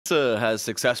NASA has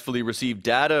successfully received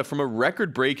data from a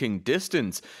record-breaking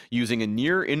distance using a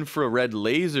near-infrared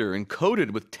laser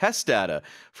encoded with test data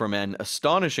from an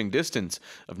astonishing distance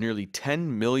of nearly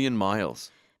 10 million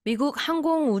miles. 미국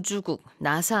항공우주국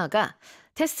나사가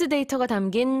테스트 데이터가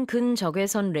담긴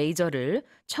근적외선 레이저를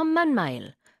 1000만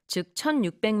마일, 즉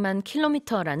 1600만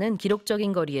킬로미터라는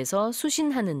기록적인 거리에서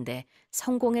수신하는 데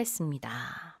성공했습니다.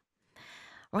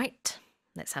 Right,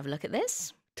 let's have a look at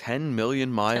this. 10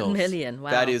 million miles. 10 million, wow.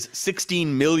 That is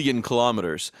 16 million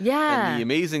kilometers. Yeah. And the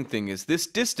amazing thing is this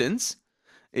distance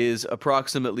is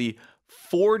approximately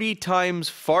 40 times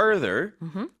farther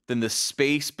than the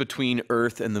space between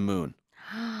Earth and the moon.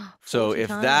 So if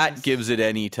that gives it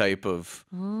any type of,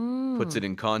 puts it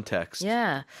in context.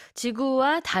 Yeah.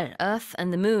 지구와 달, Earth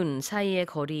and the Moon 사이의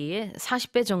거리의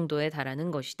 40배 정도에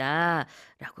달하는 것이다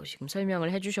라고 지금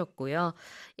설명을 해주셨고요.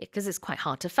 Because it's quite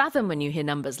hard to fathom when you hear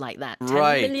numbers like that. 10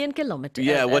 Right. million kilometers.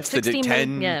 Yeah, what's the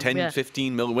 10, million,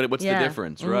 15 million, what's the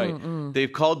difference, right?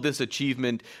 They've called this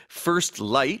achievement First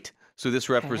Light. So this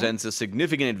represents a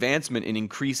significant advancement in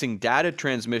increasing data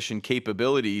transmission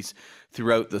capabilities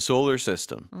throughout the solar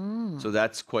system. So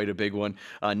that's quite a big one.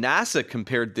 NASA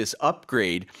compared this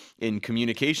upgrade in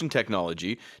communication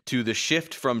technology to the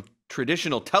shift from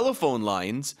traditional telephone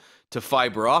lines to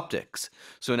fiber optics.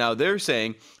 So now they're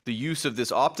saying the use of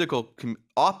this optical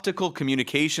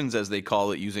communications, as they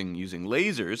call it, using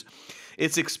lasers,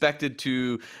 it's expected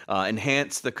to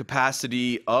enhance the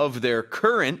capacity of their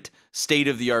current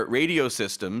state-of-the-art radio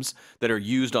systems that are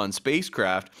used on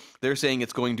spacecraft. They're saying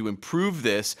it's going to improve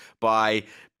this by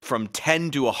from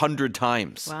 10 to 100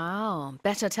 times. Wow,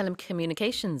 better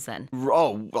telecommunications then.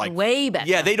 Oh, like way better.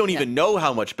 Yeah, they don't even know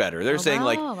how much better. They're saying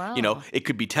wow. you know, it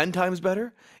could be 10 times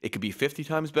better. It could be 50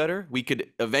 times better. We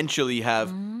could eventually have,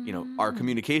 you know, our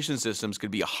communication systems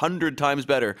could be 100 times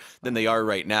better than they are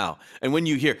right now. And when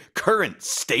you hear current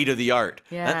state of the art,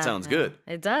 that sounds good.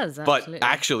 It does, But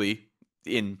actually,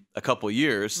 in a couple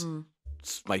years,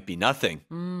 it might be nothing.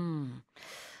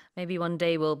 Maybe one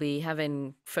day we'll be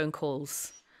having phone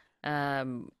calls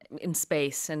in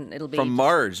space, and it'll be from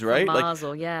Mars, right? From Mars,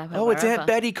 or oh, it's Aunt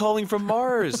Betty calling from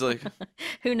Mars. Like,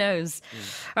 who knows?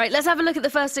 All right, let's have a look at the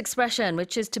first expression,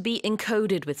 which is to be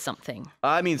encoded with something.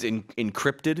 It means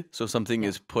encrypted, so something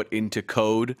is put into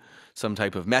code, some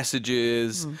type of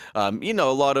messages. You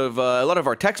know, a lot of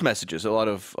our text messages, a lot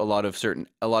of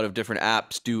different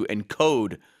apps do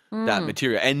encode that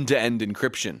material, end-to-end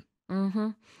encryption.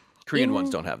 Korean ones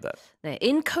don't have that. 네,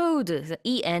 encode,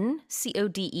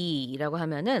 E-N-C-O-D-E라고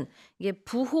하면은 이게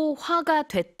부호화가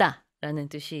됐다라는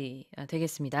뜻이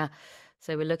되겠습니다.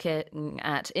 So we're looking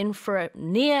at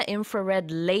near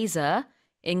infrared laser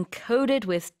encoded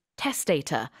with test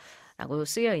data라고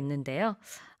쓰여 있는데요.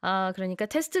 그러니까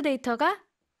테스트 데이터가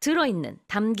들어있는,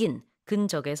 담긴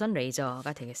근적외선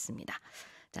레이저가 되겠습니다.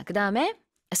 자, 그 다음에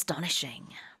astonishing.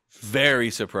 Very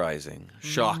surprising,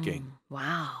 shocking.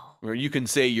 Wow. Or you can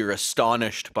say you're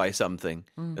astonished by something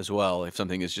as well, if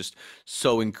something is just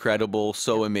so incredible,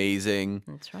 so amazing.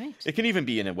 That's right. It can even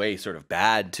be, in a way, sort of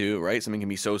bad too, right? Something can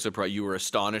be so surprised. You were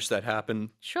astonished that happened.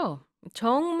 Sure.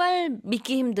 정말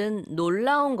믿기 힘든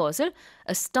놀라운 것을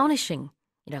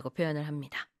astonishing이라고 표현을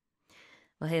합니다.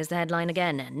 Well, here's the headline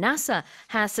again. NASA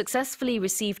has successfully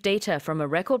received data from a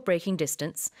record-breaking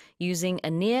distance using a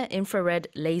near-infrared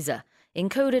laser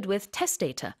encoded with test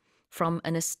data from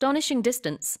an astonishing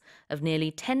distance of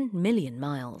nearly 10 million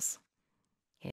miles.